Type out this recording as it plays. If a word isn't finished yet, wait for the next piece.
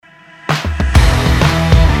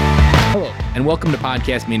and welcome to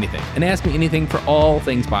Podcast Me Anything, and Ask Me Anything for all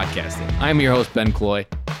things podcasting. I'm your host, Ben Cloy,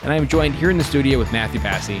 and I'm joined here in the studio with Matthew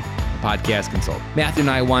Passy, a podcast consultant. Matthew and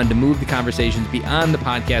I wanted to move the conversations beyond the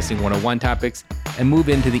podcasting 101 topics and move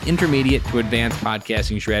into the intermediate to advanced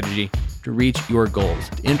podcasting strategy to reach your goals.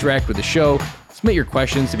 To interact with the show, submit your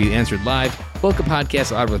questions to be answered live, book a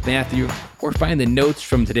podcast out with Matthew, or find the notes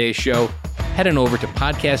from today's show, head on over to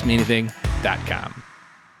podcastmeanything.com.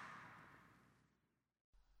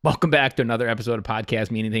 Welcome back to another episode of Podcast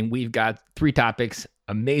Me Anything. We've got 3 topics,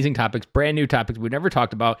 amazing topics, brand new topics we've never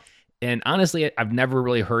talked about. And honestly, I've never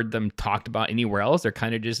really heard them talked about anywhere else. They're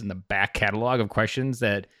kind of just in the back catalog of questions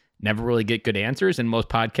that never really get good answers. And most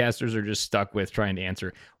podcasters are just stuck with trying to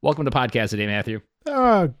answer. Welcome to podcast today, Matthew.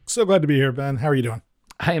 So glad to be here, Ben. How are you doing?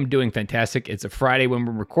 I am doing fantastic. It's a Friday when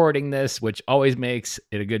we're recording this, which always makes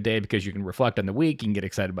it a good day because you can reflect on the week. You can get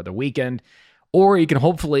excited about the weekend. Or you can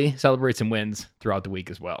hopefully celebrate some wins throughout the week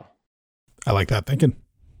as well. I like that thinking.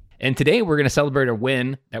 And today we're going to celebrate a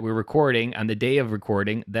win that we're recording on the day of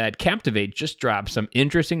recording that Captivate just dropped some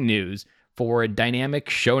interesting news for dynamic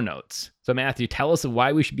show notes. So Matthew, tell us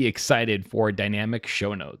why we should be excited for dynamic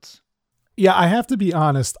show notes. Yeah, I have to be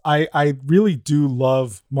honest. I really do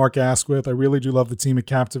love Mark Asquith. I really do love the team at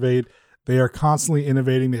Captivate. They are constantly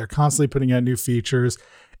innovating. They are constantly putting out new features.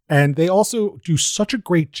 And they also do such a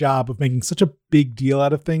great job of making such a big deal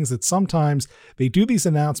out of things that sometimes they do these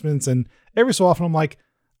announcements and every so often I'm like,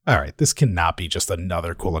 all right, this cannot be just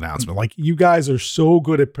another cool announcement. Like, you guys are so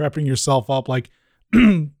good at prepping yourself up. Like,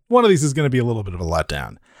 one of these is going to be a little bit of a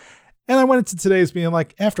letdown. And I went into today's being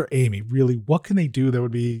like, after Amy, really, what can they do that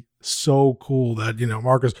would be so cool that,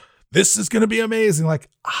 Mark goes, this is going to be amazing. Like,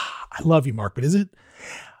 I love you, Mark, but is it?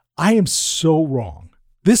 I am so wrong.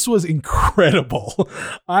 This was incredible.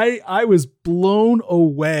 I was blown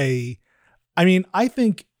away. I mean,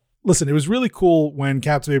 listen, it was really cool when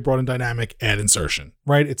Captivate brought in dynamic ad insertion,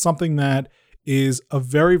 right? It's something that is a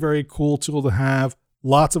very, very cool tool to have.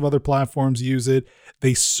 Lots of other platforms use it.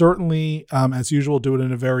 They certainly, as usual, do it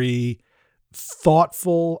in a very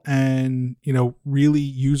thoughtful and, really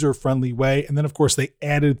user-friendly way. And then, of course, they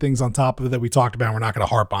added things on top of it that we talked about. We're not going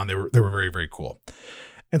to harp on. They were very, very cool.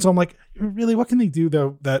 And so I'm like, really, what can they do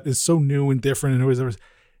though that is so new and different? And it was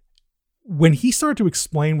when he started to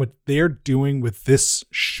explain what they're doing with this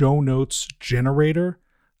show notes generator,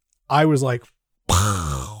 I was like,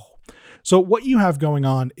 wow. So what you have going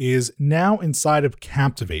on is now inside of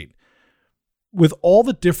Captivate, with all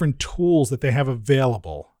the different tools that they have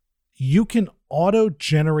available, you can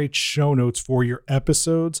auto-generate show notes for your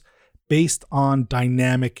episodes based on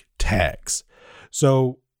dynamic tags.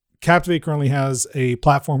 So Captivate currently has a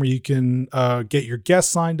platform where you can get your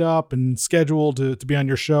guests signed up and scheduled to be on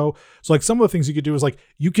your show. So like some of the things you could do is like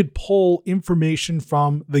you could pull information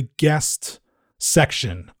from the guest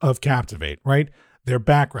section of Captivate, right? Their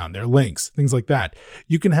background, their links, things like that.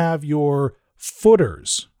 You can have your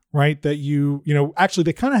footers, right? That actually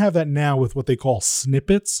they kind of have that now with what they call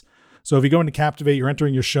snippets. So if you go into Captivate, you're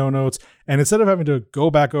entering your show notes, and instead of having to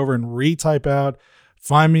go back over and retype out,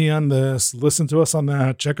 find me on this, listen to us on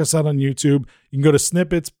that, check us out on YouTube, you can go to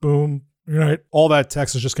snippets, boom, right? All that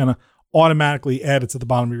text is just kind of automatically added to the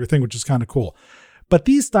bottom of your thing, which is kind of cool. But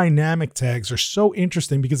these dynamic tags are so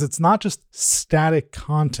interesting because it's not just static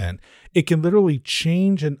content. It can literally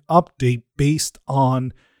change and update based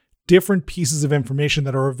on different pieces of information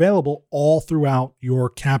that are available all throughout your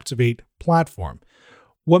Captivate platform.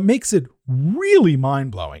 What makes it really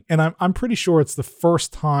mind-blowing, and I'm pretty sure it's the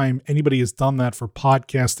first time anybody has done that for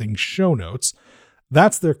podcasting show notes.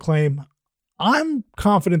 That's their claim. I'm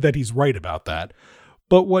confident that he's right about that.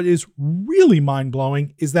 But what is really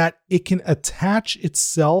mind-blowing is that it can attach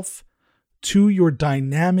itself to your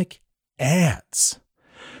dynamic ads.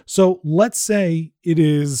 So let's say it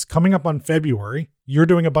is coming up on February. You're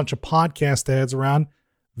doing a bunch of podcast ads around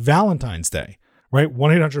Valentine's Day, right?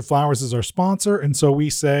 1-800-Flowers is our sponsor. And so we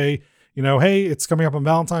say, hey, it's coming up on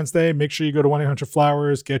Valentine's Day. Make sure you go to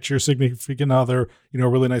 1-800-Flowers, get your significant other, a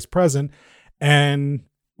really nice present. And,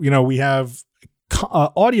 we have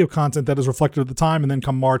audio content that is reflected at the time. And then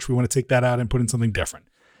come March, we want to take that out and put in something different.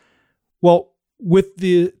 Well, with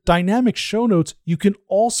the dynamic show notes, you can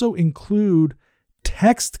also include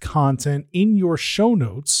text content in your show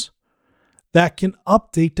notes that can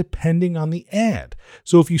update depending on the ad.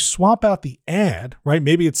 So if you swap out the ad, right,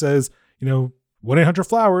 maybe it says,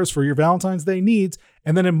 1-800-Flowers for your Valentine's Day needs.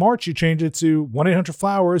 And then in March, you change it to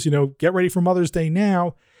 1-800-Flowers, get ready for Mother's Day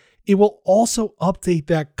now. It will also update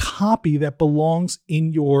that copy that belongs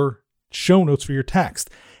in your show notes for your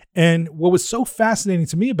text. And what was so fascinating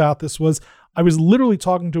to me about this was I was literally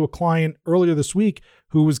talking to a client earlier this week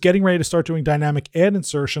who was getting ready to start doing dynamic ad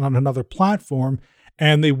insertion on another platform.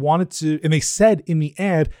 And they said in the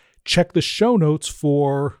ad, check the show notes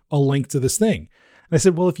for a link to this thing. And I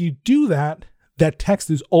said, well, if you do that, that text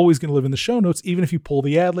is always going to live in the show notes, even if you pull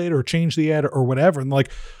the ad later or change the ad or whatever. And they're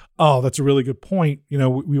like, oh, that's a really good point.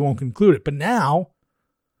 We won't include it. But now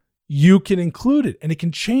you can include it, and it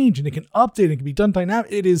can change, and it can update, and it can be done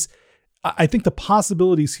dynamic. I think the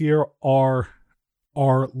possibilities here are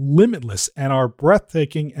limitless and are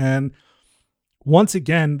breathtaking. And once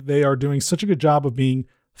again, they are doing such a good job of being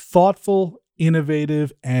thoughtful,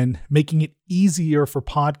 innovative, and making it easier for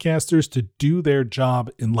podcasters to do their job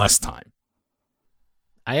in less time.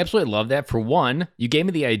 I absolutely love that. For one, you gave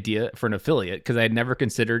me the idea for an affiliate because I had never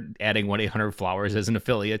considered adding 1-800-Flowers as an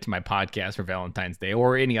affiliate to my podcast for Valentine's Day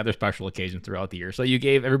or any other special occasion throughout the year. So you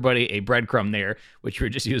gave everybody a breadcrumb there, which we're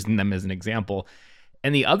just using them as an example.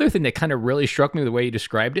 And the other thing that kind of really struck me the way you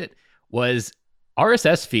described it was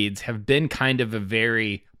RSS feeds have been kind of a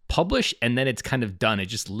very publish and then it's kind of done. It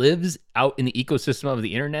just lives out in the ecosystem of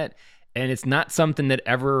the internet. And it's not something that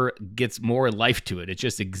ever gets more life to it. It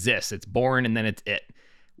just exists. It's born and then it's it.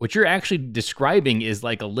 What you're actually describing is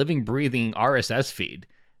like a living, breathing RSS feed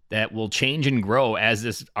that will change and grow as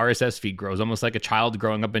this RSS feed grows, almost like a child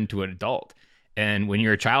growing up into an adult. And when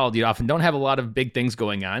you're a child, you often don't have a lot of big things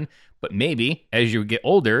going on, but maybe as you get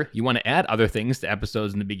older, you want to add other things to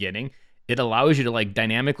episodes in the beginning. It allows you to like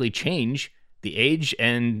dynamically change the age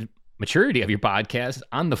and maturity of your podcast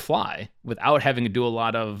on the fly without having to do a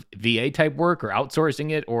lot of VA type work or outsourcing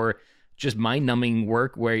it or just mind-numbing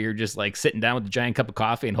work where you're just like sitting down with a giant cup of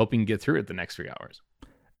coffee and hoping you get through it the next 3 hours.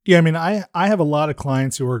 Yeah, I mean, I have a lot of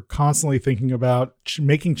clients who are constantly thinking about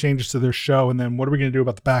making changes to their show, and then what are we going to do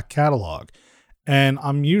about the back catalog? And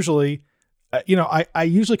I'm usually, I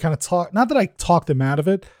usually kind of talk, not that I talk them out of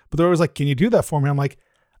it, but they're always like, can you do that for me? I'm like,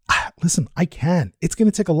 listen, I can. It's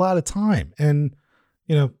going to take a lot of time, and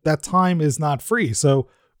that time is not free. So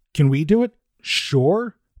can we do it?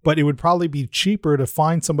 Sure. But it would probably be cheaper to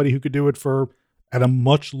find somebody who could do it at a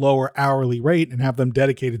much lower hourly rate and have them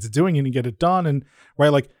dedicated to doing it and get it done. And right,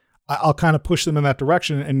 like I'll kind of push them in that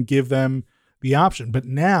direction and give them the option. But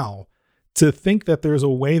now to think that there's a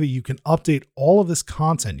way that you can update all of this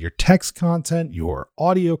content, your text content, your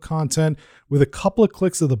audio content with a couple of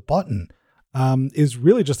clicks of the button is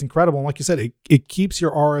really just incredible. And like you said, it keeps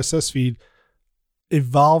your RSS feed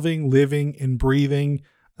evolving, living, and breathing.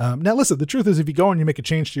 Now, listen, the truth is if you go and you make a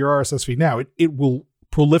change to your RSS feed now, it will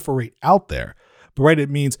proliferate out there. But right, it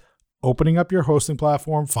means opening up your hosting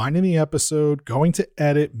platform, finding the episode, going to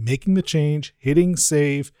edit, making the change, hitting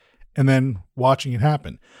save, and then watching it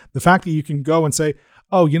happen. The fact that you can go and say,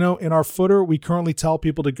 oh, in our footer, we currently tell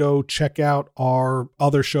people to go check out our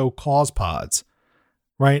other show, Cause Pods.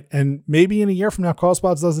 Right. And maybe in a year from now, Cause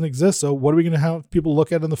Pods doesn't exist. So what are we going to have people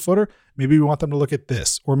look at in the footer? Maybe we want them to look at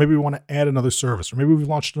this, or maybe we want to add another service, or maybe we've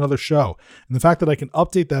launched another show. And the fact that I can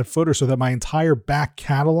update that footer so that my entire back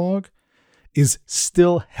catalog is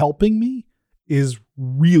still helping me is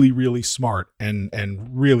really, really smart and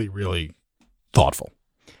really, really thoughtful.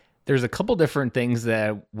 There's a couple different things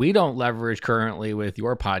that we don't leverage currently with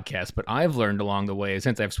your podcast, but I've learned along the way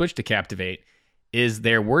since I've switched to Captivate is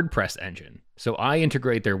their WordPress engine. So I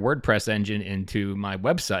integrate their WordPress engine into my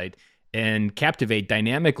website, and Captivate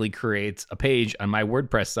dynamically creates a page on my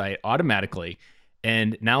WordPress site automatically.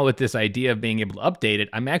 And now with this idea of being able to update it,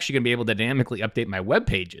 I'm actually going to be able to dynamically update my web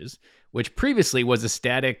pages, which previously was a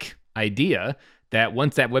static idea that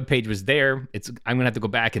once that web page was there, I'm going to have to go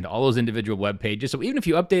back into all those individual web pages. So even if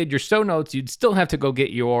you updated your show notes, you'd still have to go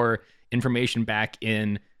get your information back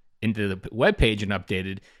into the web page and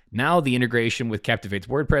updated. Now the integration with Captivate's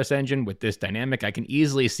WordPress engine with this dynamic, I can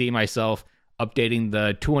easily see myself updating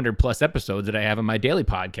the 200 plus episodes that I have on my daily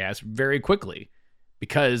podcast very quickly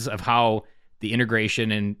because of how the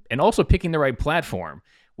integration and also picking the right platform,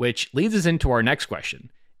 which leads us into our next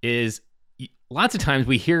question is lots of times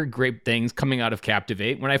we hear great things coming out of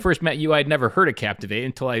Captivate. When I first met you, I'd never heard of Captivate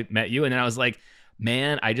until I met you. And then I was like,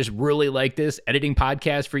 man, I just really like this editing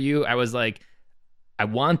podcast for you. I was like, I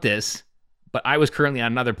want this. But I was currently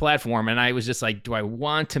on another platform and I was just like, do I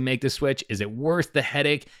want to make the switch? Is it worth the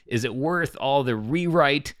headache? Is it worth all the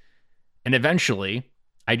rewrite? And eventually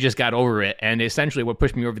I just got over it. And essentially what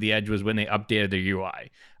pushed me over the edge was when they updated their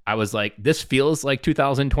UI. I was like, this feels like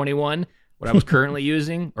 2021. What I was currently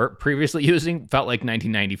using or previously using felt like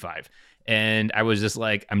 1995. And I was just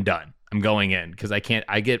like, I'm done. I'm going in because I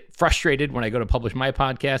get frustrated when I go to publish my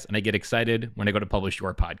podcast and I get excited when I go to publish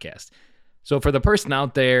your podcast. So for the person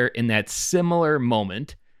out there in that similar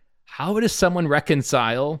moment, how does someone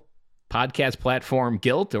reconcile podcast platform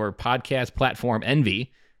guilt or podcast platform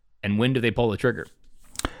envy? And when do they pull the trigger?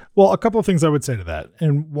 Well, a couple of things I would say to that.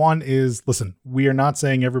 And one is, listen, we are not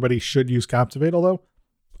saying everybody should use Captivate, although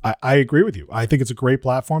I agree with you. I think it's a great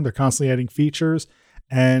platform. They're constantly adding features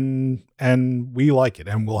and we like it.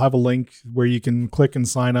 And we'll have a link where you can click and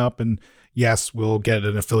sign up. And yes, we'll get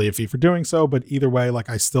an affiliate fee for doing so. But either way, like,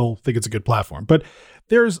 I still think it's a good platform. But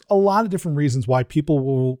there's a lot of different reasons why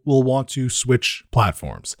people will want to switch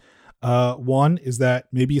platforms. One is that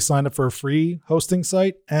maybe you sign up for a free hosting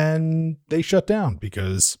site and they shut down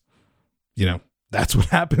because, that's what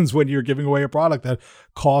happens when you're giving away a product that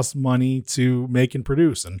costs money to make and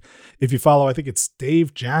produce. And if you follow, I think it's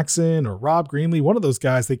Dave Jackson or Rob Greenlee, one of those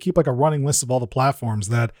guys, they keep like a running list of all the platforms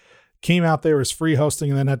that came out there as free hosting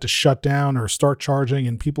and then had to shut down or start charging,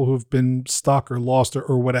 and people who've been stuck or lost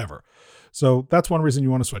or whatever. So that's one reason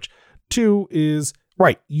you want to switch. Two is,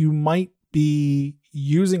 right, you might be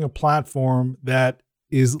using a platform that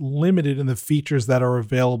is limited in the features that are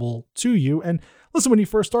available to you. And listen, when you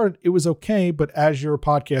first started, it was okay. But as your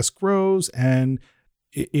podcast grows and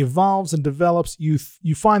it evolves and develops, you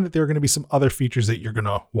find that there are going to be some other features that you're going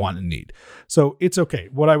to want and need. So it's okay.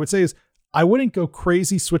 What I would say is I wouldn't go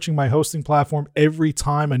crazy switching my hosting platform every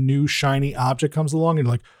time a new shiny object comes along and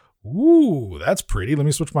you're like, ooh, that's pretty. Let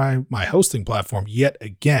me switch my hosting platform yet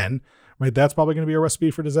again, right? That's probably going to be a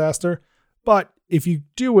recipe for disaster. But if you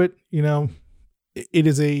do it, it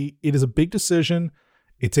is a big decision.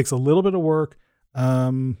 It takes a little bit of work.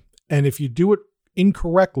 And if you do it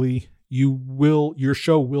incorrectly, your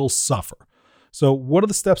show will suffer. So what are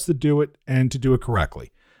the steps to do it and to do it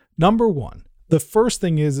correctly? Number one, the first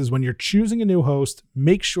thing is when you're choosing a new host,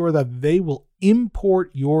 make sure that they will import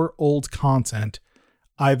your old content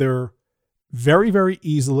either very, very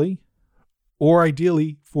easily or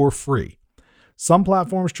ideally for free. Some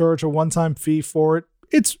platforms charge a one-time fee for it.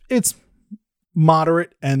 It's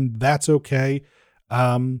moderate, and that's okay.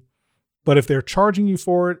 But if they're charging you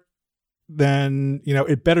for it, then,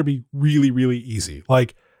 it better be really, really easy.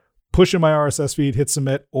 Like, push in my RSS feed, hit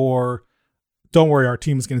submit, or don't worry, our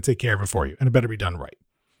team is going to take care of it for you, and it better be done right.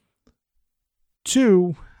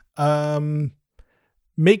 Two,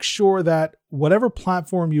 make sure that whatever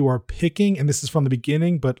platform you are picking, and this is from the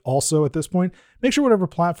beginning, but also at this point, make sure whatever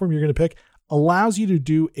platform you're going to pick allows you to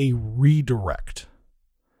do a redirect.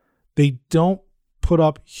 They don't put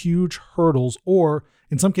up huge hurdles, or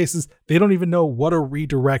in some cases, they don't even know what a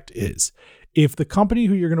redirect is. If the company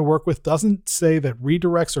who you're going to work with doesn't say that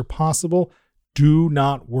redirects are possible, do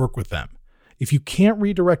not work with them. If you can't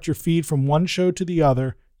redirect your feed from one show to the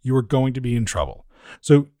other, you are going to be in trouble.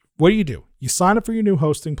 So what do? You sign up for your new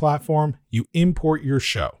hosting platform, you import your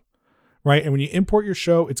show, right? And when you import your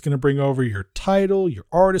show, it's going to bring over your title, your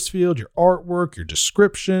artist field, your artwork, your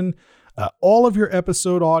description, all of your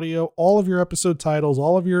episode audio, all of your episode titles,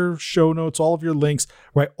 all of your show notes, all of your links,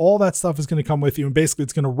 right? All that stuff is going to come with you. And basically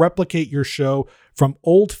it's going to replicate your show from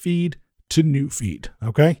old feed to new feed.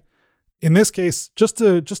 Okay. In this case, just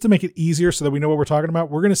to make it easier so that we know what we're talking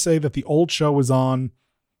about, we're going to say that the old show was on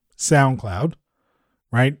SoundCloud,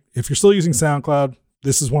 right? If you're still using SoundCloud,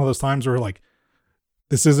 this is one of those times where like,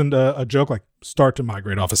 this isn't a joke, like start to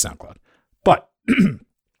migrate off of SoundCloud. But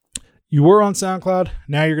you were on SoundCloud.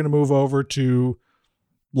 Now you're going to move over to,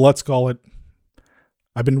 let's call it,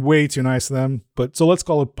 I've been way too nice to them, but so let's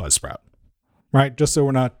call it Buzzsprout, right? Just so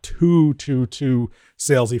we're not too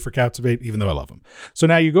salesy for Captivate, even though I love them. So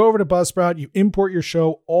now you go over to Buzzsprout, you import your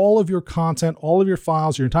show, all of your content, all of your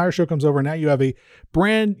files, your entire show comes over. Now you have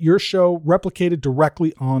your show replicated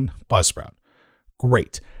directly on Buzzsprout.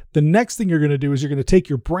 Great. The next thing you're going to do is you're going to take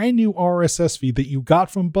your brand new RSS feed that you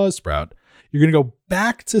got from Buzzsprout. You're going to go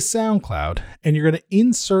back to SoundCloud and you're going to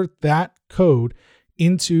insert that code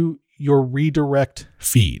into your redirect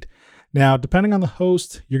feed. Now, depending on the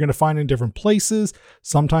host, you're going to find it in different places.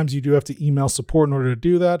 Sometimes you do have to email support in order to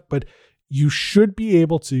do that, but you should be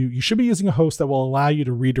using a host that will allow you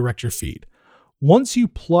to redirect your feed. Once you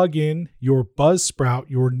plug in your Buzzsprout,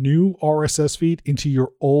 your new RSS feed into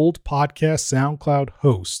your old podcast SoundCloud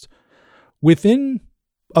host, within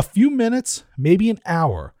a few minutes, maybe an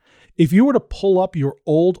hour, if you were to pull up your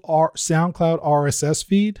old SoundCloud RSS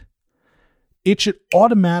feed, it should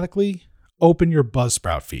automatically open your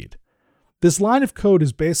Buzzsprout feed. This line of code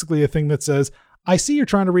is basically a thing that says, I see you're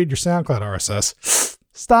trying to read your SoundCloud RSS.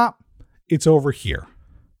 Stop. It's over here.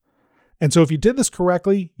 And so if you did this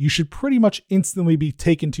correctly, you should pretty much instantly be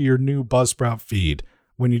taken to your new Buzzsprout feed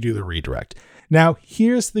when you do the redirect. Now,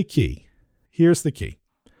 here's the key.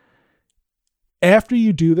 After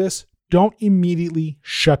you do this, don't immediately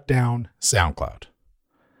shut down SoundCloud.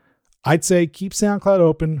 I'd say keep SoundCloud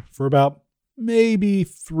open for about maybe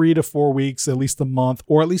 3 to 4 weeks, at least a month,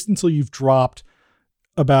 or at least until you've dropped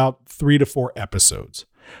about 3 to 4 episodes.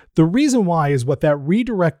 The reason why is what that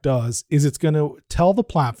redirect does is it's going to tell the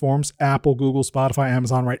platforms, Apple, Google, Spotify,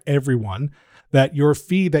 Amazon, right, everyone, that your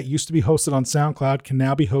feed that used to be hosted on SoundCloud can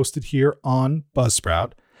now be hosted here on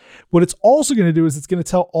Buzzsprout. What it's also going to do is it's going to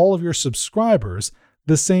tell all of your subscribers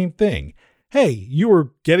the same thing. Hey, you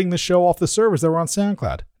were getting the show off the servers that were on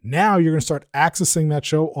SoundCloud. Now you're going to start accessing that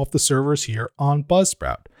show off the servers here on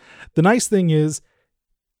Buzzsprout. The nice thing is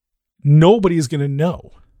nobody's going to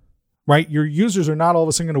know, right? Your users are not all of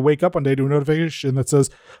a sudden going to wake up one day to a notification that says,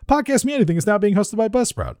 Podcast Me Anything is now being hosted by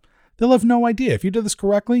Buzzsprout. They'll have no idea. If you did this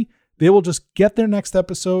correctly, they will just get their next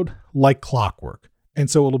episode like clockwork. And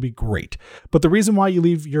so it'll be great. But the reason why you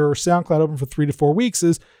leave your SoundCloud open for 3 to 4 weeks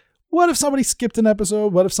is, what if somebody skipped an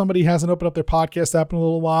episode? What if somebody hasn't opened up their podcast app in a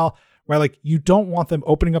little while? Right? Like, you don't want them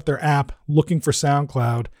opening up their app, looking for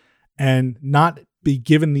SoundCloud, and not be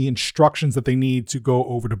given the instructions that they need to go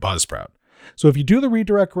over to Buzzsprout. So if you do the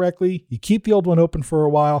redirect correctly, you keep the old one open for a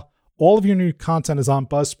while, all of your new content is on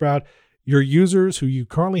Buzzsprout. Your users who you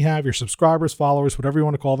currently have, your subscribers, followers, whatever you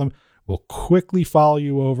want to call them, will quickly follow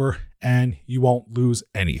you over and you won't lose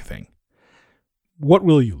anything. What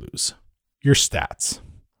will you lose? Your stats.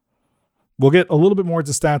 We'll get a little bit more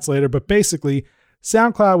into stats later, but basically,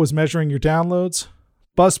 SoundCloud was measuring your downloads.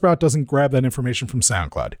 Buzzsprout doesn't grab that information from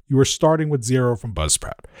SoundCloud. You are starting with 0 from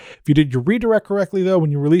Buzzsprout. If you did your redirect correctly, though,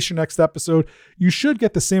 when you release your next episode, you should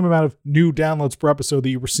get the same amount of new downloads per episode that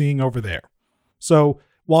you were seeing over there. So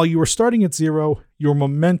while you were starting at 0, your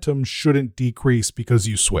momentum shouldn't decrease because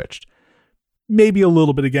you switched. Maybe a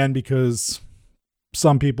little bit again because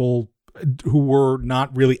some people who were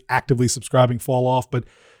not really actively subscribing fall off, but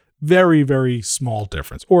very, very small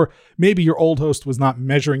difference. Or maybe your old host was not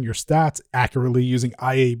measuring your stats accurately using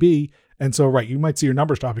IAB. And so, right, you might see your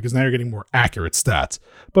numbers drop because now you're getting more accurate stats.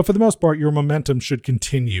 But for the most part, your momentum should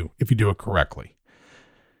continue if you do it correctly.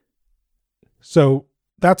 So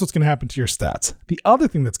that's what's going to happen to your stats. The other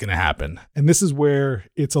thing that's going to happen, and this is where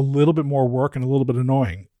it's a little bit more work and a little bit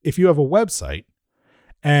annoying. If you have a website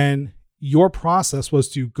and your process was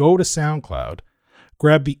to go to SoundCloud,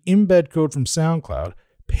 grab the embed code from SoundCloud,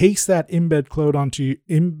 paste that embed code onto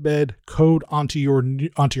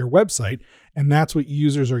your website, and that's what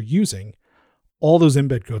users are using, all those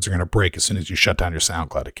embed codes are going to break as soon as you shut down your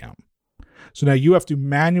SoundCloud account. So now you have to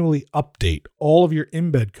manually update all of your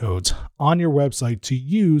embed codes on your website to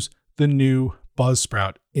use the new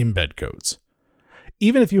Buzzsprout embed codes.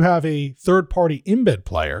 Even if you have a third-party embed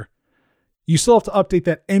player, you still have to update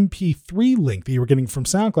that MP3 link that you were getting from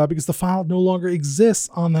SoundCloud because the file no longer exists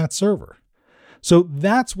on that server. So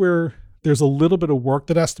that's where there's a little bit of work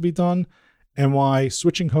that has to be done, and why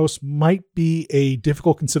switching hosts might be a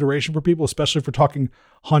difficult consideration for people, especially if we're talking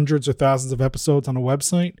hundreds or thousands of episodes on a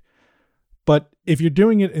website. But if you're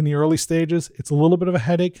doing it in the early stages, it's a little bit of a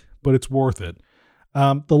headache, but it's worth it.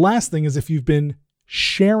 The last thing is if you've been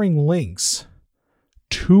sharing links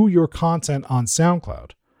to your content on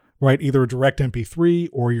SoundCloud, right? Either a direct MP3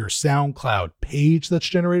 or your SoundCloud page that's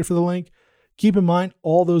generated for the link. Keep in mind,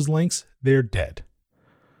 all those links, they're dead.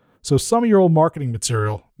 So some of your old marketing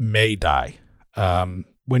material may die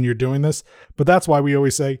when you're doing this, but that's why we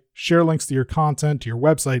always say share links to your content, to your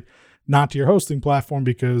website, not to your hosting platform,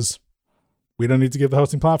 because we don't need to give the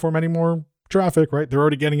hosting platform any more traffic, right? They're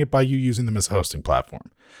already getting it by you using them as a hosting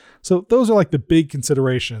platform. So those are like the big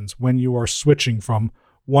considerations when you are switching from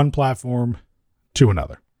one platform to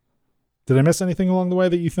another. Did I miss anything along the way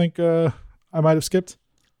that you think I might have skipped?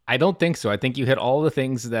 I don't think so. I think you hit all the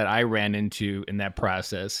things that I ran into in that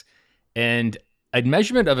process. And a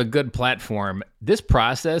measurement of a good platform, this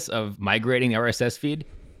process of migrating the RSS feed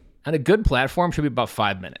on a good platform should be about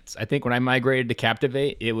 5 minutes. I think when I migrated to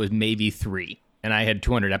Captivate, it was maybe 3. And I had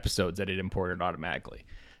 200 episodes that it imported automatically.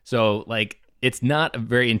 So like, it's not a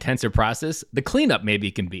very intensive process. The cleanup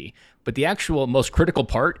maybe can be, but the actual most critical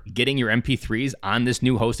part, getting your MP3s on this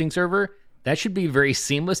new hosting server, that should be very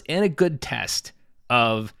seamless and a good test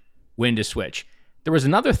of when to switch. There was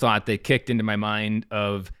another thought that kicked into my mind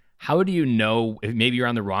of how do you know if maybe you're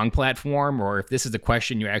on the wrong platform, or if this is a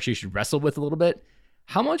question you actually should wrestle with a little bit.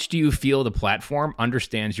 How much do you feel the platform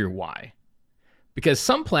understands your why? Because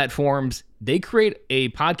some platforms, they create a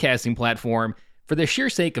podcasting platform for the sheer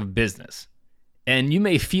sake of business. And you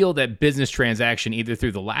may feel that business transaction either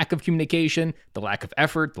through the lack of communication, the lack of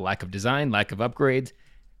effort, the lack of design, lack of upgrades.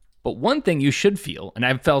 But one thing you should feel, and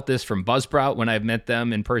I've felt this from Buzzsprout when I've met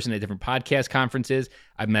them in person at different podcast conferences.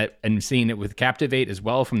 I've met and seen it with Captivate as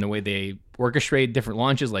well, from the way they orchestrate different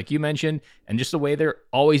launches like you mentioned, and just the way they're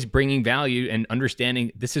always bringing value and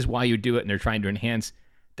understanding this is why you do it, and they're trying to enhance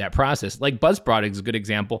that process. Like Buzzsprout is a good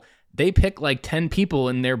example. They pick like 10 people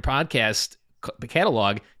in their podcast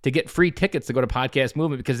catalog to get free tickets to go to Podcast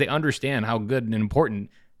Movement because they understand how good and important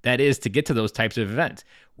that is to get to those types of events.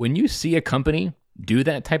 When you see a company do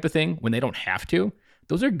that type of thing when they don't have to,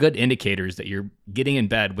 those are good indicators that you're getting in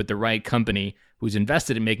bed with the right company who's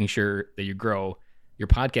invested in making sure that you grow your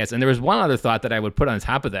podcast. And there was one other thought that I would put on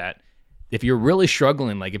top of that. If you're really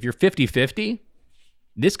struggling, like if you're 50-50,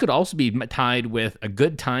 this could also be tied with a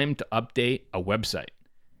good time to update a website.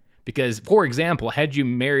 Because, for example, had you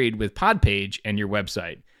married with Podpage and your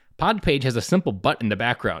website, Podpage has a simple button in the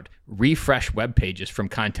background, refresh web pages from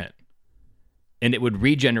content. And it would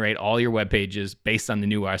regenerate all your web pages based on the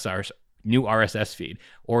new RSS feed,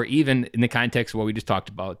 or even in the context of what we just talked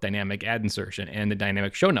about, dynamic ad insertion and the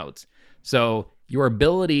dynamic show notes. So your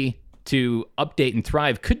ability to update and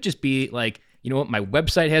thrive could just be like, you know what, my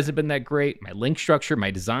website hasn't been that great, my link structure,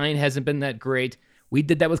 my design hasn't been that great. We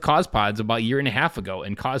did that with CausePods about a year and a half ago,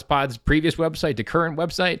 and CausePod's previous website to current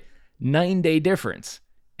website, 9-day difference.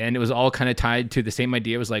 And it was all kind of tied to the same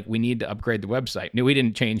idea. It was like, we need to upgrade the website. No, we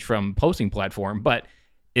didn't change from posting platform, but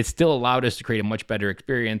it still allowed us to create a much better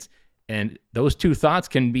experience. And those two thoughts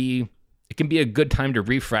can be a good time to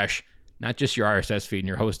refresh, not just your RSS feed and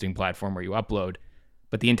your hosting platform where you upload,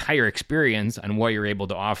 but the entire experience on what you're able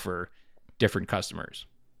to offer different customers.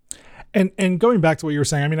 And going back to what you were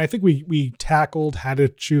saying, I mean, I think we tackled how to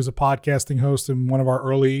choose a podcasting host in one of our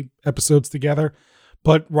early episodes together.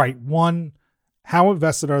 But right, one, how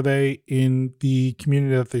invested are they in the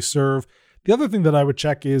community that they serve? The other thing that I would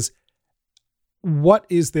check is, what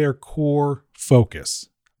is their core focus,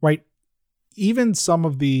 right? Even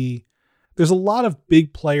there's a lot of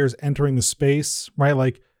big players entering the space, right?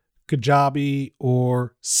 Like Kajabi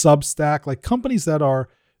or Substack, like companies that are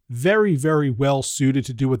very, very well suited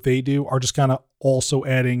to do what they do are just kind of also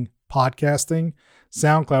adding podcasting.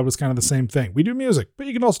 SoundCloud was kind of the same thing. We do music, but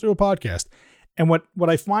you can also do a podcast. And what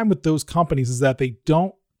I find with those companies is that they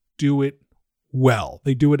don't do it well.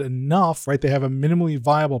 They do it enough, right? They have a minimally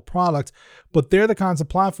viable product, but they're the kinds of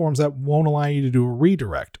platforms that won't allow you to do a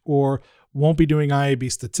redirect or won't be doing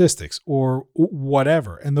IAB statistics or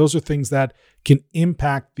whatever. And those are things that can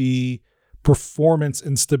impact the performance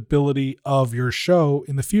and stability of your show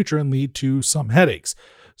in the future and lead to some headaches.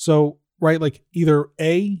 So, right, like either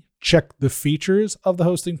A, check the features of the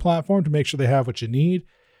hosting platform to make sure they have what you need.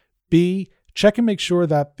 B, check and make sure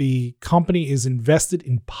that the company is invested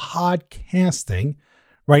in podcasting,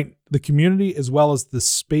 right? The community as well as the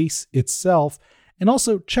space itself, and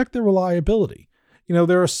also check their reliability. You know,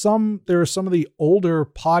 there are some of the older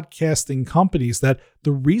podcasting companies that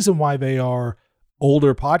the reason why they are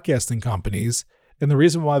older podcasting companies and the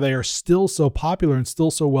reason why they are still so popular and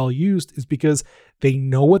still so well used is because they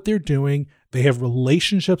know what they're doing. They have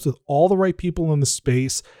relationships with all the right people in the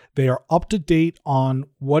space. They are up to date on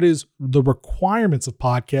what is the requirements of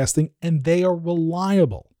podcasting, and they are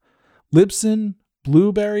reliable. Libsyn,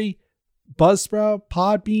 Blueberry, Buzzsprout,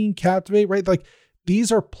 Podbean, Captivate, right? Like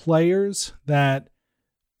these are players that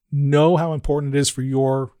know how important it is for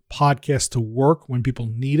your podcast to work when people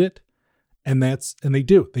need it. And they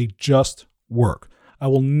do. They just work. I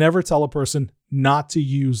will never tell a person not to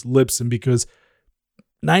use Libsyn because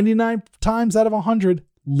 99 times out of 100,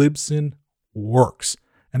 Libsyn works.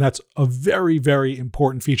 And that's a very, very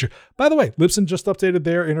important feature. By the way, Libsyn just updated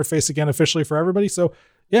their interface again officially for everybody. So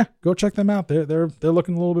yeah, go check them out. They're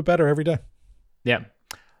looking a little bit better every day. Yeah.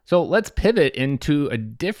 So let's pivot into a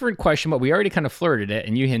different question, but we already kind of flirted it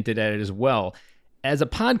and you hinted at it as well. As a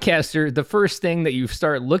podcaster, the first thing that you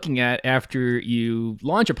start looking at after you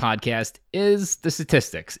launch a podcast is the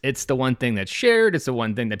statistics. It's the one thing that's shared. It's the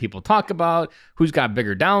one thing that people talk about, who's got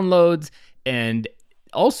bigger downloads. And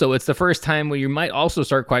also, it's the first time where you might also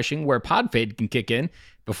start questioning where Podfade can kick in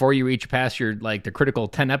before you reach past your, like the critical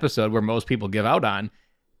 10 episode where most people give out on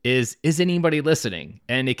is anybody listening?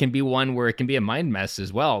 And it can be one where it can be a mind mess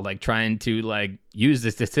as well, like trying to like use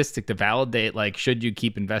the statistic to validate, like, should you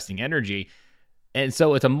keep investing energy? And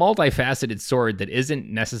so it's a multifaceted sword that isn't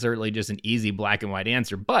necessarily just an easy black and white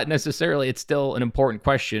answer, but necessarily it's still an important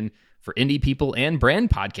question for indie people and brand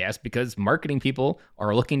podcasts because marketing people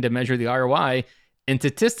are looking to measure the ROI, and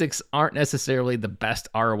statistics aren't necessarily the best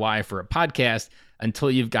ROI for a podcast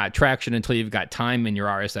until you've got traction, until you've got time in your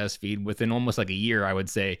RSS feed. Within almost like a year, I would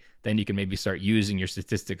say, then you can maybe start using your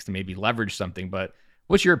statistics to maybe leverage something. But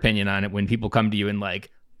what's your opinion on it when people come to you and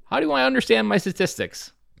like, how do I understand my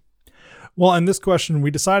statistics? Well, and this question,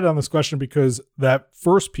 we decided on this question because that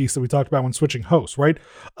first piece that we talked about when switching hosts, right?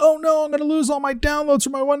 Oh no, I'm going to lose all my downloads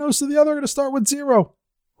from my one host to the other. I'm going to start with 0.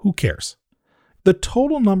 Who cares? The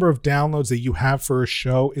total number of downloads that you have for a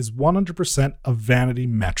show is 100% a vanity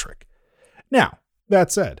metric. Now,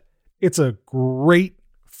 that said, it's a great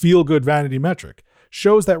feel-good vanity metric.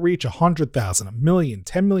 Shows that reach 100,000, 1 million,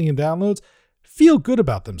 10 million downloads feel good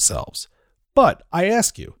about themselves. But I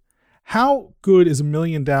ask you, how good is 1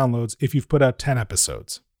 million downloads if you've put out 10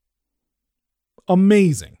 episodes?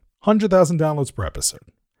 Amazing. 100,000 downloads per episode.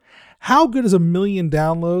 How good is 1 million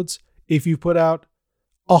downloads if you put out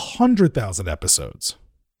 100,000 episodes?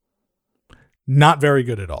 Not very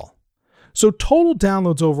good at all. So total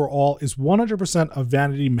downloads overall is 100% a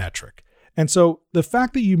vanity metric. And so the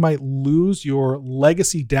fact that you might lose your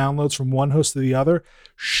legacy downloads from one host to the other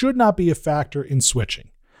should not be a factor in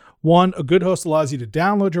switching. One, a good host allows you to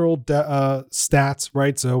download your old stats,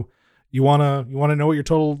 right? So you want to know what your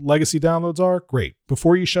total legacy downloads are? Great.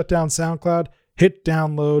 Before you shut down SoundCloud, hit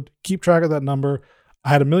download, keep track of that number. I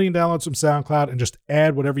had 1 million downloads from SoundCloud, and just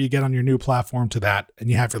add whatever you get on your new platform to that, and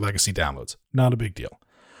you have your legacy downloads. Not a big deal.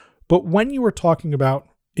 But when you are talking about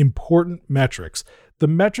important metrics, the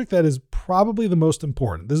metric that is probably the most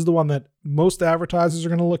important, this is the one that most advertisers are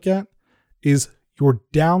going to look at, is your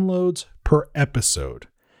downloads per episode.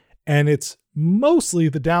 And it's mostly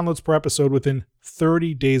the downloads per episode within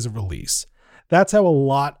 30 days of release. That's how a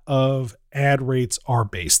lot of ad rates are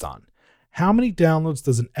based on. How many downloads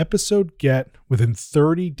does an episode get within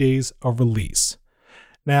 30 days of release?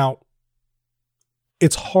 Now,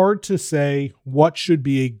 it's hard to say what should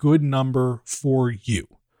be a good number for you,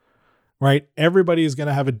 right? Everybody is going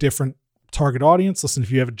to have a different target audience. Listen,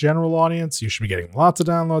 if you have a general audience, you should be getting lots of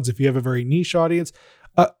downloads. If you have a very niche audience,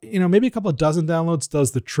 maybe a couple of dozen downloads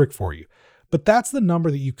does the trick for you. But that's the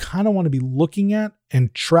number that you kind of want to be looking at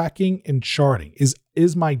and tracking and charting.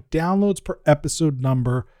 Is my downloads per episode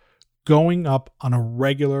number going up on a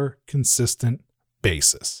regular, consistent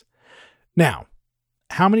basis? Now,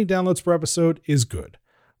 how many downloads per episode is good?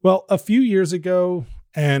 Well, a few years ago,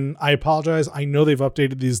 and I apologize, I know they've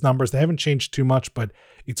updated these numbers. They haven't changed too much, but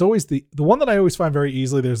it's always the one that I always find very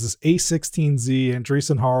easily. There's this A16Z and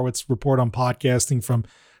Andreessen Horowitz report on podcasting from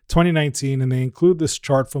 2019, and they include this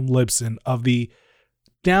chart from Libsyn of the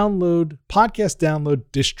podcast download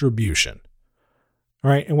distribution.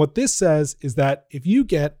 All right. And what this says is that if you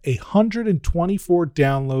get 124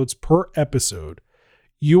 downloads per episode,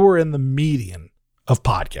 you are in the median of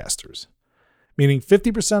podcasters, meaning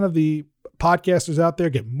 50% of the podcasters out there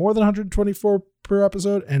get more than 124 per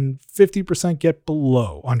episode and 50% get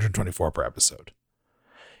below 124 per episode.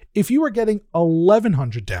 If you are getting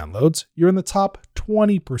 1,100 downloads, you're in the top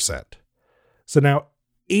 20%. So now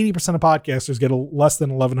 80% of podcasters get less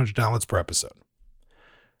than 1,100 downloads per episode.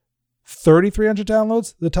 3,300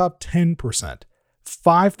 downloads, the top 10%.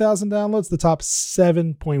 5,000 downloads, the top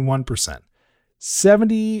 7.1%.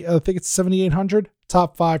 7,800,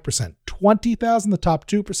 top 5%. 20,000, the top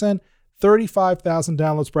 2%. 35,000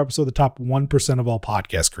 downloads per episode, the top 1% of all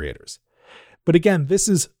podcast creators. But again, this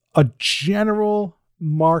is a general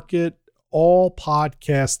market, all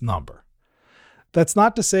podcast number. That's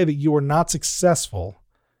not to say that you are not successful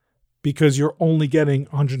because you're only getting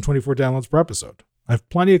 124 downloads per episode. I have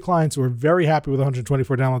plenty of clients who are very happy with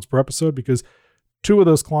 124 downloads per episode because 2 of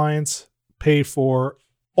those clients pay for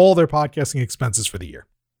all their podcasting expenses for the year,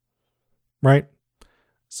 right?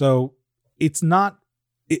 So it's not,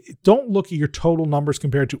 don't look at your total numbers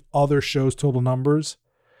compared to other shows' total numbers,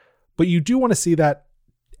 but you do want to see that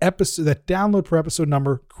episode, that download per episode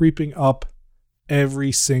number creeping up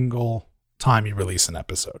every single time you release an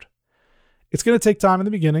episode. It's going to take time in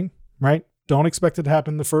the beginning, right? Don't expect it to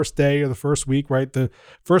happen the first day or the first week, right? The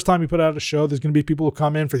first time you put out a show, there's going to be people who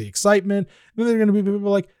come in for the excitement. And then there are going to be people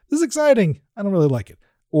like, this is exciting, I don't really like it.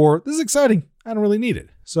 Or this is exciting, I don't really need it.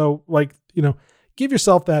 So give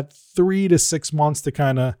yourself that 3 to 6 months to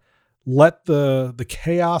kind of let the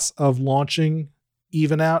chaos of launching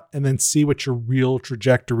even out and then see what your real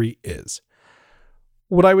trajectory is.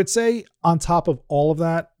 What I would say on top of all of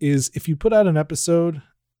that is if you put out an episode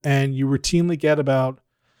and you routinely get about,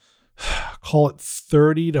 call it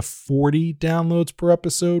 30 to 40 downloads per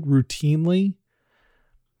episode routinely,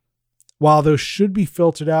 while those should be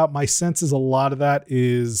filtered out, my sense is a lot of that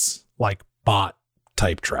is like bot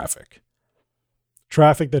type traffic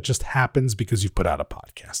that just happens because you've put out a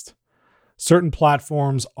podcast. Certain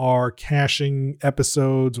platforms are caching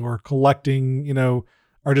episodes or collecting,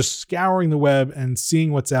 are just scouring the web and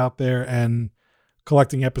seeing what's out there and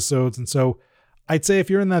collecting episodes. And so I'd say if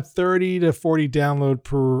you're in that 30 to 40 download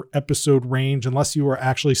per episode range, unless you are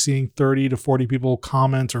actually seeing 30 to 40 people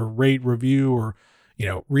comment or rate, review, or,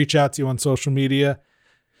 reach out to you on social media,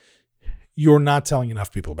 you're not telling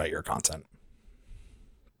enough people about your content.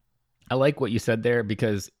 I like what you said there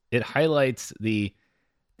because it highlights the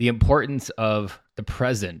importance of the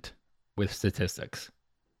present with statistics.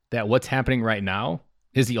 That what's happening right now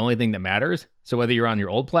is the only thing that matters. So whether you're on your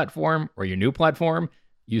old platform or your new platform,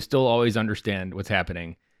 you still always understand what's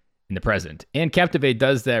happening in the present. And Captivate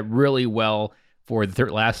does that really well for the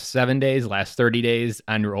last 7 days, last 30 days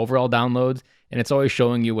on your overall downloads. And it's always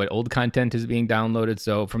showing you what old content is being downloaded.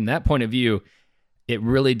 So from that point of view, it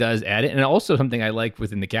really does add it. And also something I like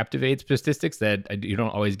within the Captivate statistics that you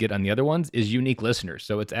don't always get on the other ones is unique listeners.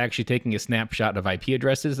 So it's actually taking a snapshot of IP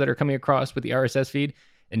addresses that are coming across with the RSS feed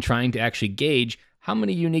and trying to actually gauge how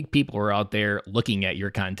many unique people are out there looking at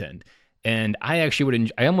your content. And I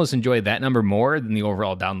actually I almost enjoy that number more than the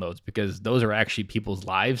overall downloads, because those are actually people's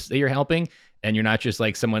lives that you're helping. And you're not just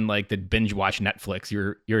like someone like that binge watch Netflix.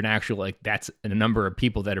 You're an actual, like, that's a number of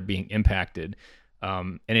people that are being impacted.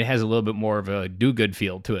 And it has a little bit more of a do-good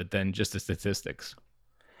feel to it than just the statistics.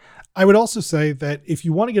 I would also say that if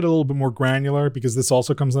you want to get a little bit more granular, because this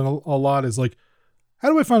also comes in a lot, is like, how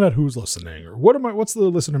do I find out who's listening? Or what's the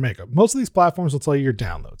listener makeup? Most of these platforms will tell you your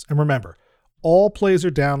downloads. And remember, all plays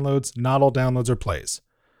are downloads, not all downloads are plays.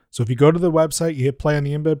 So if you go to the website, you hit play on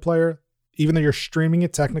the embed player, even though you're streaming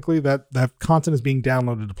it, technically that content is being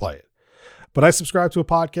downloaded to play it. But I subscribe to a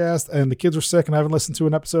podcast and the kids were sick and I haven't listened to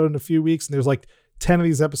an episode in a few weeks, and there's like 10 of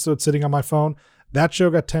these episodes sitting on my phone. That show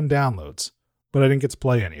got 10 downloads, but I didn't get to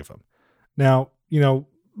play any of them. Now,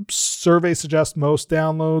 surveys suggest most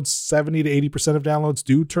downloads, 70 to 80% of downloads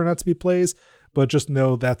do turn out to be plays, but just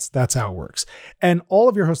know that's how it works. And all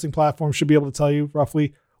of your hosting platforms should be able to tell you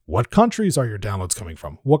roughly what countries are your downloads coming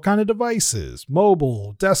from, what kind of devices,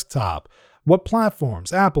 mobile, desktop, what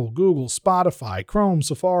platforms, Apple, Google, Spotify, Chrome,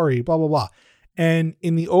 Safari, blah, blah, blah. And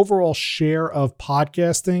in the overall share of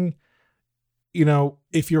podcasting,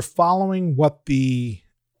 if you're following what the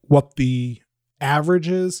average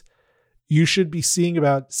is, you should be seeing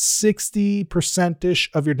about 60%-ish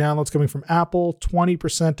of your downloads coming from Apple,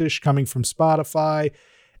 20%-ish coming from Spotify,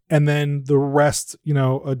 and then the rest,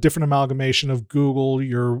 a different amalgamation of Google,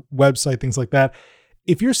 your website, things like that.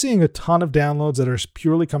 If you're seeing a ton of downloads that are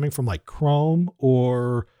purely coming from like Chrome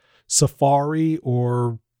or Safari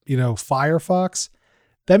or, Firefox,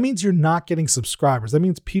 that means you're not getting subscribers. That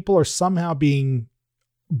means people are somehow being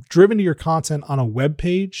driven to your content on a web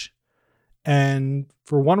page. And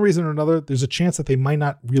for one reason or another, there's a chance that they might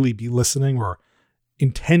not really be listening or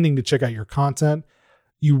intending to check out your content.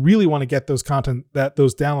 You really want to get those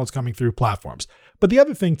downloads coming through platforms. But the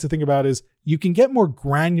other thing to think about is you can get more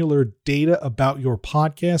granular data about your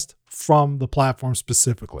podcast from the platform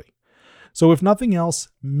specifically. So if nothing else,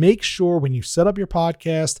 make sure when you set up your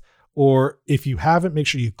podcast, or if you haven't, make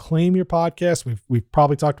sure you claim your podcast. We've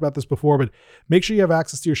probably talked about this before, but make sure you have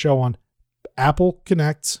access to your show on Apple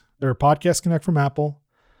Connect, or Podcast Connect from Apple,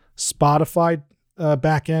 Spotify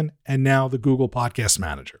backend, and now the Google Podcast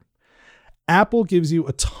Manager. Apple gives you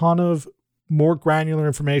a ton of more granular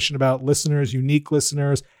information about listeners, unique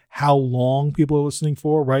listeners, how long people are listening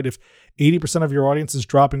for, right? If 80% of your audience is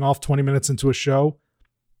dropping off 20 minutes into a show,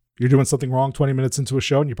 you're doing something wrong 20 minutes into a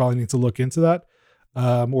show, and you probably need to look into that.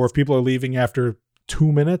 Or if people are leaving after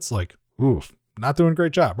 2 minutes, like, oof, not doing a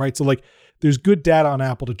great job, right? So like, there's good data on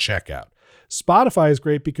Apple to check out. Spotify is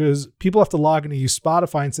great because people have to log in to use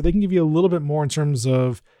Spotify, and so they can give you a little bit more in terms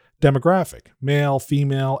of demographic, male,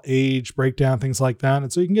 female, age, breakdown, things like that.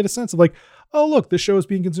 And so you can get a sense of like, oh, look, this show is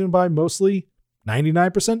being consumed by mostly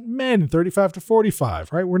 99% men, 35 to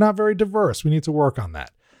 45, right? We're not very diverse. We need to work on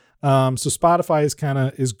that. So Spotify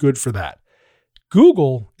is good for that.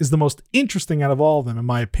 Google is the most interesting out of all of them, in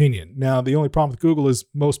my opinion. Now, the only problem with Google is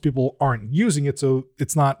most people aren't using it. So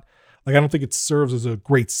it's not like, I don't think it serves as a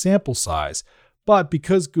great sample size, but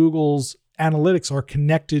because Google's analytics are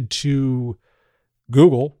connected to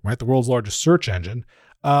Google, right, the world's largest search engine,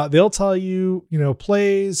 they'll tell you,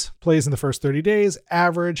 plays in the first 30 days,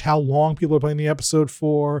 average, how long people are playing the episode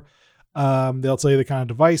for. They'll tell you the kind of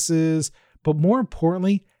devices, but more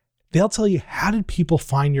importantly, they'll tell you, how did people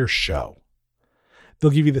find your show? They'll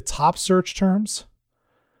give you the top search terms.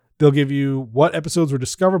 They'll give you what episodes were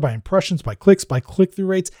discovered by impressions, by clicks, by click-through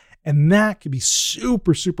rates. And that could be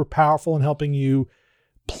super, super powerful in helping you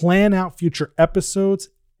plan out future episodes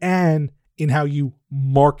and in how you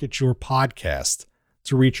market your podcast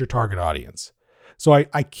to reach your target audience. So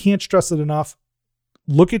I can't stress it enough.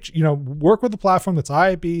 Look at, work with a platform that's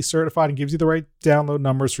IAB certified and gives you the right download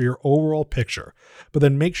numbers for your overall picture. But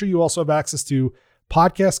then make sure you also have access to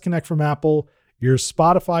Podcast Connect from Apple, your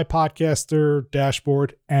Spotify podcaster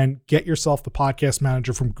dashboard, and get yourself the Podcast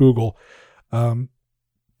Manager from Google,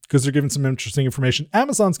 because they're giving some interesting information.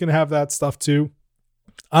 Amazon's going to have that stuff too.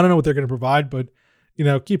 I don't know what they're going to provide, but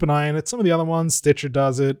keep an eye on it. Some of the other ones, Stitcher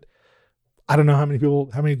does it. I don't know how many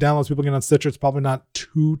downloads people get on Stitcher. It's probably not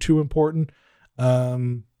too important.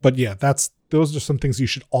 But yeah, those are some things you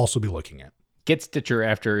should also be looking at. Get Stitcher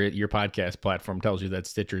after your podcast platform tells you that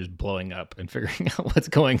Stitcher is blowing up and figuring out what's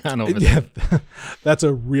going on over there. That's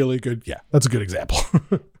a good example.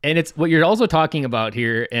 And it's what you're also talking about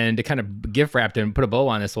here, and to kind of gift wrap and put a bow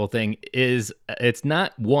on this whole thing, is it's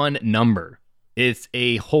not one number. It's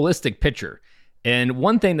a holistic picture. And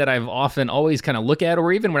one thing that I've often always kind of look at,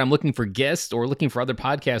 or even when I'm looking for guests or looking for other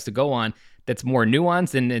podcasts to go on, that's more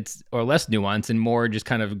nuanced or less nuanced and more just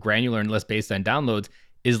kind of granular and less based on downloads,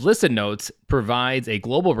 is Listen Notes provides a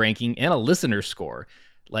global ranking and a listener score.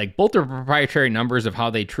 Like, both are proprietary numbers of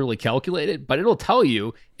how they truly calculate it, but it'll tell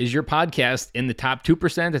you, is your podcast in the top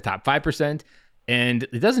 2%, the top 5%? And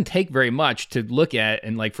it doesn't take very much to look at.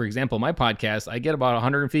 And like, for example, my podcast, I get about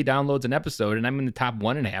 150 downloads an episode, and I'm in the top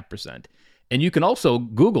 1.5%. And you can also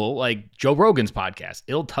Google like Joe Rogan's podcast.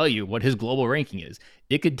 It'll tell you what his global ranking is.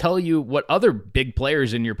 It could tell you what other big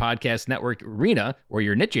players in your podcast network arena or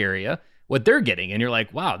your niche area, what they're getting. And you're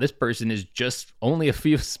like, wow, this person is just only a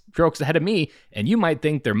few strokes ahead of me. And you might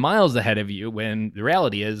think they're miles ahead of you, when the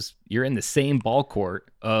reality is you're in the same ball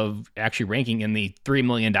court of actually ranking in the 3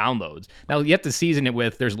 million downloads. Now, you have to season it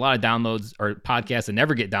with, there's a lot of downloads or podcasts that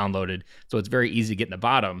never get downloaded, so it's very easy to get in the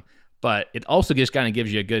bottom. But it also just kind of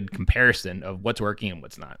gives you a good comparison of what's working and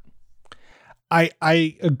what's not.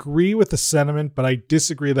 I agree with the sentiment, but I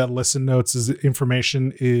disagree that Listen Notes'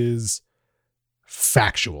 information is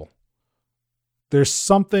factual. There's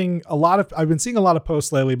something, I've been seeing a lot of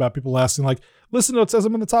posts lately about people asking like, Listen Notes says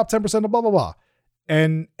I'm in the top 10% of blah, blah, blah.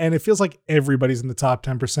 And it feels like everybody's in the top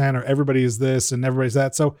 10% or everybody is this and everybody's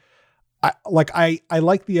that. So I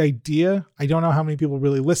like the idea. I don't know how many people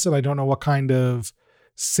really listen. I don't know what kind of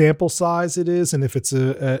sample size it is and if it's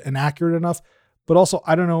an accurate enough, but also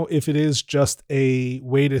I don't know if it is just a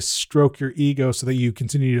way to stroke your ego so that you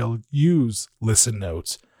continue to use Listen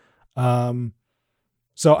Notes.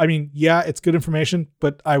 So I mean, yeah, it's good information,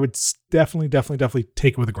 but I would definitely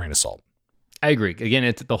take it with a grain of salt. I agree. Again,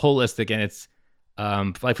 it's the holistic, and it's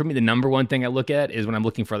like, for me, the number one thing I look at is when I'm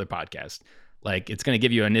looking for other podcasts. Like, it's going to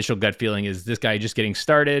give you an initial gut feeling. Is this guy just getting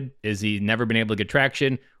started? Is he never been able to get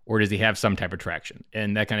traction, or does he have some type of traction?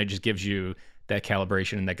 And that kind of just gives you that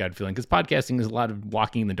calibration and that gut feeling, because podcasting is a lot of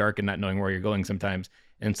walking in the dark and not knowing where you're going sometimes.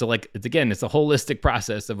 And so like, it's a holistic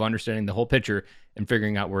process of understanding the whole picture and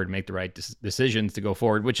figuring out where to make the right decisions to go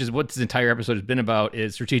forward, which is what this entire episode has been about,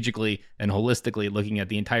 is strategically and holistically looking at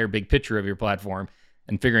the entire big picture of your platform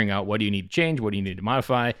and figuring out what do you need to change, what do you need to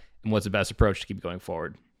modify, and what's the best approach to keep going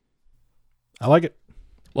forward. I like it.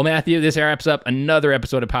 Well, Matthew, this wraps up another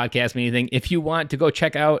episode of Podcast Me Anything. If you want to go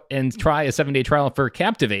check out and try a 7-day trial for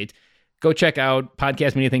Captivate, go check out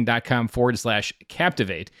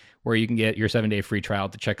podcastmeanything.com/Captivate, where you can get your 7-day free trial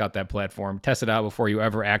to check out that platform, test it out before you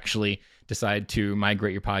ever actually decide to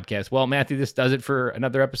migrate your podcast. Well, Matthew, this does it for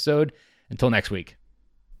another episode. Until next week.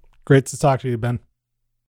 Great to talk to you, Ben.